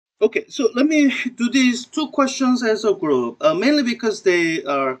Okay, so let me do these two questions as a group, mainly because they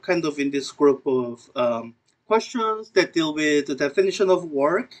are kind of in this group of questions that deal with the definition of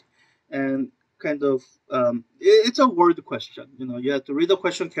work and kind of it's a word question. You know, you have to read the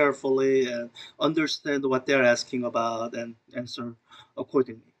question carefully and understand what they're asking about and answer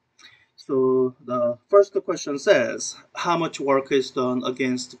accordingly. So the first question says, how much work is done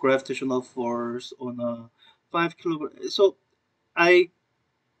against gravitational force on a 5 kilogram? So I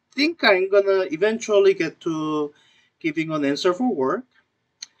think I'm gonna eventually get to giving an answer for work.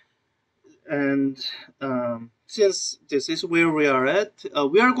 And since this is where we are at,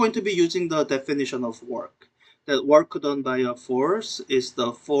 we are going to be using the definition of work. That work done by a force is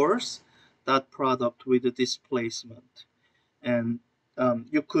the force dot product with the displacement. And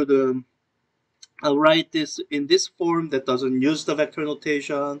you could I'll write this in this form that doesn't use the vector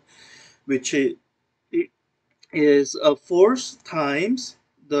notation, which is a force times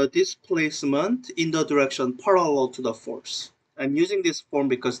the displacement in the direction parallel to the force. I'm using this form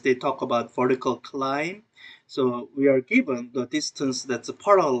because they talk about vertical climb. So we are given the distance that's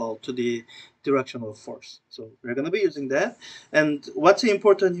parallel to the direction of force. So we're going to be using that. And what's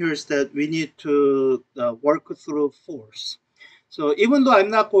important here is that we need to work through force. So even though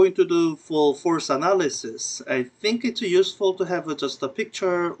I'm not going to do full force analysis, I think it's useful to have just a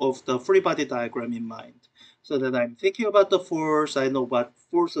picture of the free body diagram in mind so that I'm thinking about the force, I know what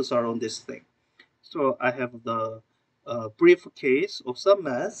forces are on this thing. So I have the brief case of some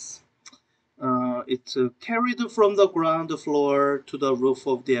mass. It's carried from the ground floor to the roof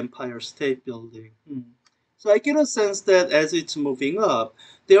of the Empire State Building. So I get a sense that as it's moving up,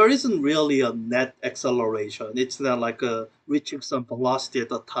 there isn't really a net acceleration. It's not like reaching some velocity at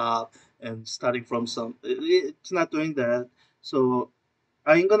the top and starting from some. It's not doing that. So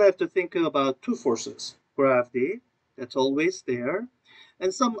I'm gonna have to think about two forces: gravity, that's always there,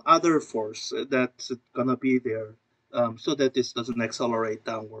 and some other force that's gonna be there, so that this doesn't accelerate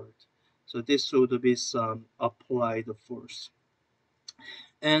downward. So this would be some applied force.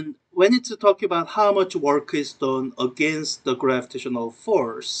 And when it's talking about how much work is done against the gravitational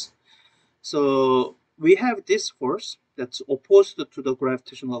force, so we have this force that's opposed to the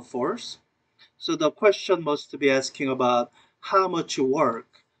gravitational force. So the question must be asking about how much work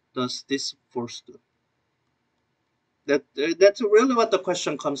does this force do? That's really what the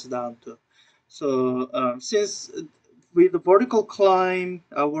question comes down to. So since with the vertical climb,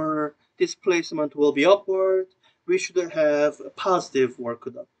 our displacement will be upward, we should have positive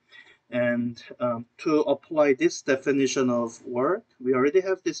work done. And to apply this definition of work, we already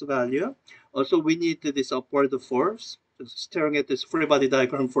have this value. Also, we need this upward force. Just staring at this free body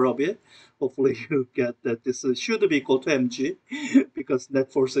diagram for a bit. Hopefully, you get that this should be equal to mg because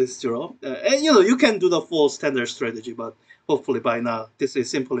net force is 0. And you know, you can do the full standard strategy, but hopefully by now, this is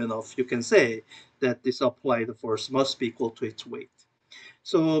simple enough. You can say that this applied force must be equal to its weight.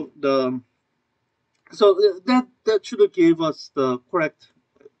 So that should give us the correct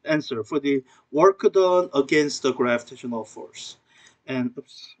answer for the work done against the gravitational force. And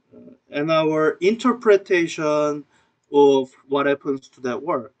and our interpretation of what happens to that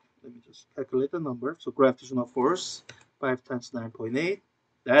work. Let me just calculate the number. So gravitational force, 5 times 9.8.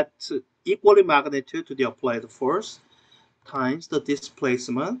 That's equally magnitude to the applied force times the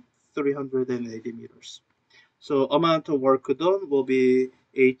displacement, 380 meters. So amount of work done will be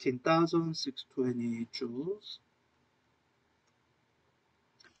 18,620 joules.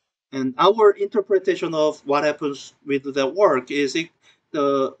 And our interpretation of what happens with the work is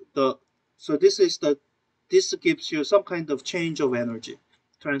the so this gives you some kind of change of energy,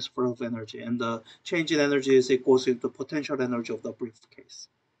 transfer of energy, and the change in energy is equals to the potential energy of the briefcase.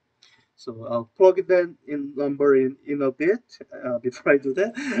 So I'll plug that in number in a bit. Before I do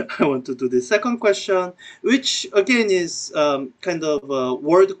that, I want to do the second question, which again is kind of a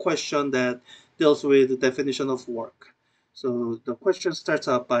word question that deals with the definition of work. So the question starts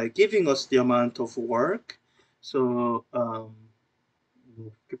out by giving us the amount of work. So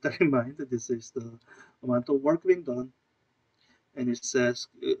we'll keep that in mind that this is the amount of work being done. And it says,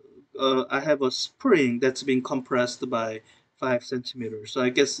 I have a spring that's being compressed by 5 centimeters. So I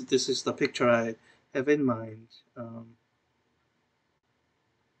guess this is the picture I have in mind. I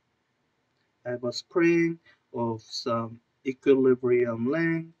have a spring of some equilibrium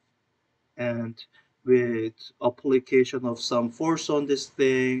length and with application of some force on this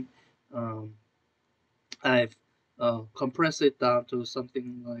thing, um, I've compressed it down to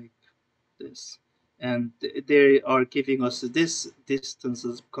something like this. And they are giving us this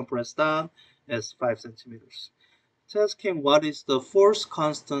distances compressed down as 5 centimeters. It's asking what is the force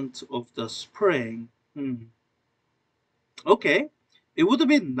constant of the spring. Okay, It would have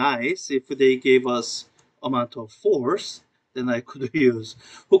been nice if they gave us amount of force, then I could use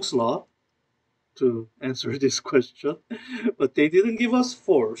Hooke's law to answer this question. But they didn't give us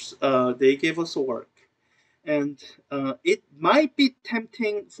force. They gave us work. And it might be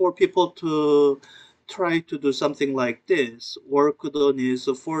tempting for people to try to do something like this. Work done is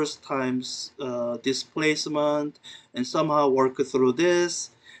force times displacement, and somehow work through this.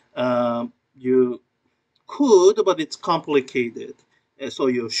 You could, but it's complicated, so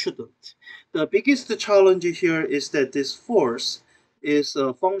you shouldn't. The biggest challenge here is that this force is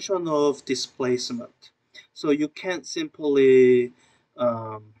a function of displacement. So um,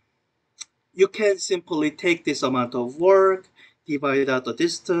 you can't simply take this amount of work, divide out the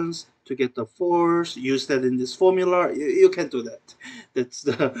distance to get the force, use that in this formula. You can't do that. That's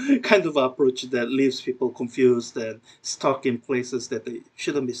the kind of approach that leaves people confused and stuck in places that they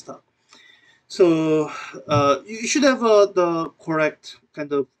shouldn't be stuck. So you should have the correct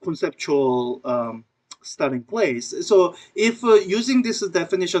kind of conceptual starting place. So if using this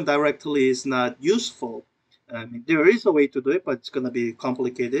definition directly is not useful, I mean, there is a way to do it, but it's going to be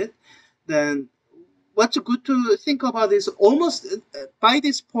complicated. Then what's good to think about is almost by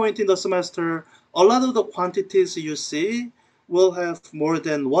this point in the semester, a lot of the quantities you see will have more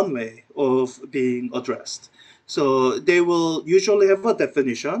than one way of being addressed. So they will usually have a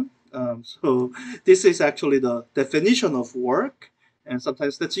definition. So this is actually the definition of work, and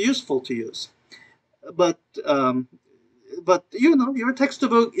sometimes that's useful to use. But um, but your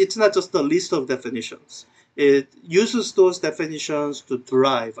textbook, it's not just a list of definitions. It uses those definitions to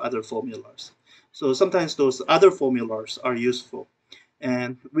derive other formulas. So sometimes those other formulas are useful.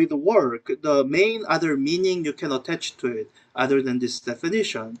 And with work, the main other meaning you can attach to it, other than this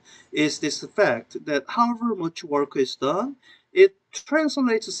definition, is this fact that however much work is done, it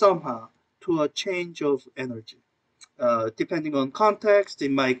translates somehow to a change of energy. Depending on context,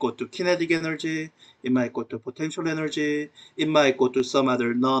 it might go to kinetic energy, it might go to potential energy, it might go to some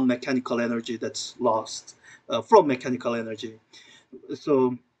other non-mechanical energy that's lost from mechanical energy.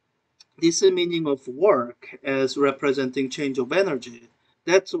 So this meaning of work as representing change of energy,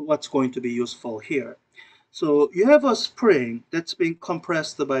 that's what's going to be useful here. So you have a spring that's being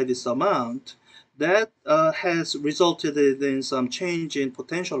compressed by this amount that has resulted in some change in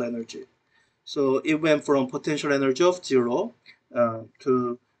potential energy. So it went from potential energy of zero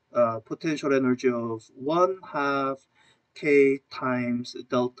to potential energy of 1/2 k times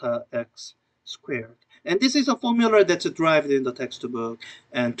delta x squared. And this is a formula that's derived in the textbook.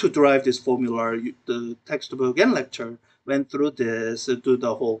 And to derive this formula, the textbook and lecture went through this, do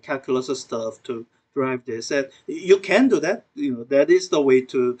the whole calculus stuff to derive this. And you can do that. That is the way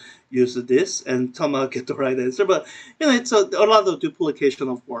to use this and somehow get the right answer. But it's a lot of duplication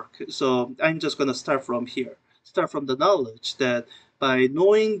of work. So I'm just going to start from here. Start from the knowledge that by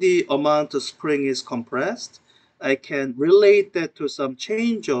knowing the amount of spring is compressed, I can relate that to some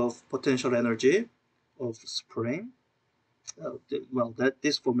change of potential energy of spring. Well, that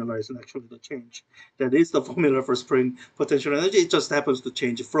this formula isn't actually the change. That is the formula for spring potential energy. It just happens to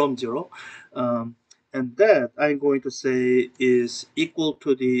change from zero. Um, and that I'm going to say is equal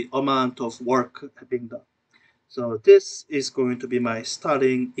to the amount of work being done. So this is going to be my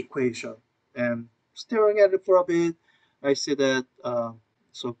starting equation. And staring at it for a bit, I see that,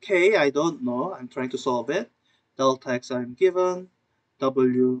 so K, I don't know. I'm trying to solve it. Delta X I'm given.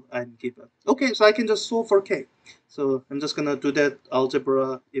 W I'm given. Okay, so I can just solve for K. So I'm just going to do that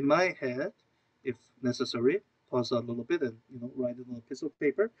algebra in my head, if necessary. Pause a little bit and write it on a piece of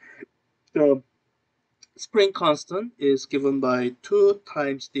paper. The spring constant is given by 2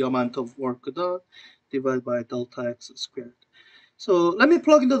 times the amount of work done divided by delta x squared. So let me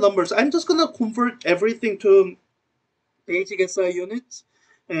plug in the numbers. I'm just going to convert everything to basic SI units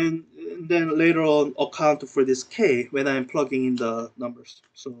and then later on account for this K when I'm plugging in the numbers.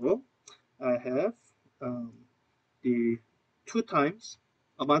 So I have um, the 2 times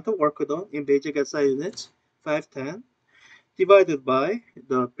amount of work done in basic SI units, 510, divided by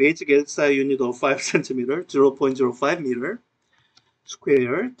the basic SI unit of 5 centimeter, 0.05 meter,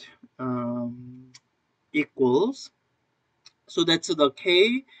 squared, equals, so that's the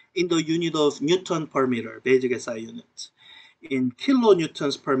K in the unit of Newton per meter, basic SI unit. In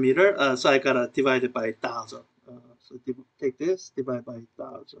kilonewtons per meter, so I gotta divide it by 1,000. So take this, divide by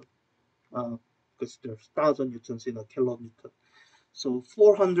 1,000, because there's 1,000 newtons in a kilonewton. So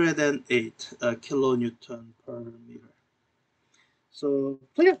 408 kilonewton per meter. So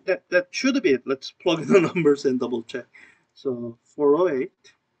yeah, that should be it. Let's plug in the numbers and double check. So 408,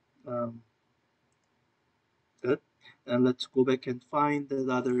 um, good. And let's go back and find that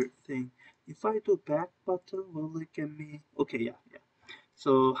other thing. If I do back button, will it get me? Okay, yeah.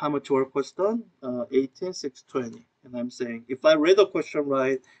 So how much work was done? 18,620. And I'm saying if I read the question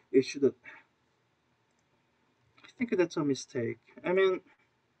right, it should have. I think that's a mistake. I mean,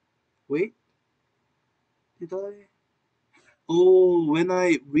 wait, did I? Oh, when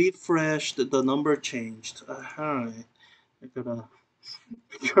I refreshed, the number changed. I gotta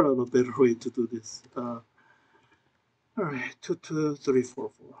figure out a better way to do this. All right,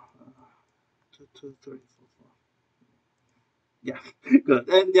 22344. 22344. Yeah, good.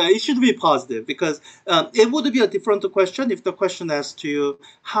 And yeah, it should be positive because it would be a different question if the question asked you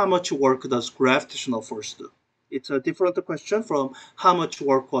how much work does gravitational force do. It's a different question from how much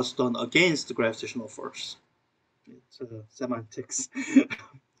work was done against the gravitational force. It's semantics.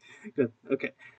 Good. Okay.